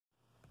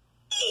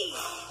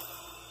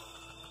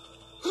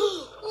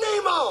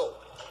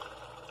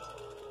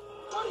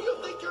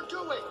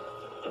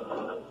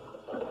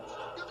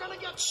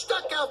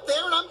out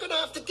there, and I'm going to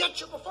have to get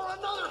you before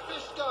another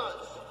fish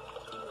does.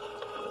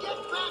 Get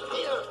back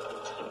here.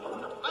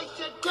 I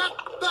said get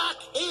back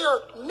here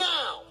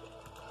now.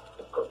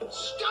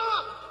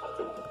 Stop.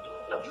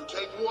 You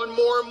take one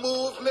more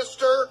move,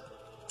 mister.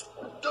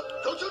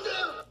 Don't you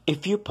dare.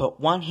 If you put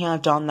one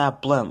hand on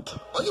that blimp.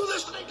 Are you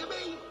listening to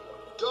me?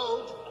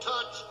 Don't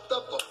touch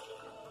the boat.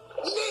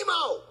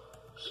 Nemo!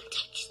 You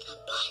touched the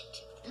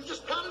butt. You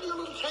just pounded your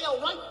little tail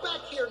right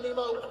back here,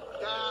 Nemo.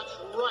 That's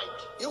right.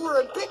 You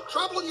were in big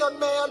trouble, young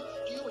man.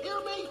 Do you hear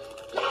me?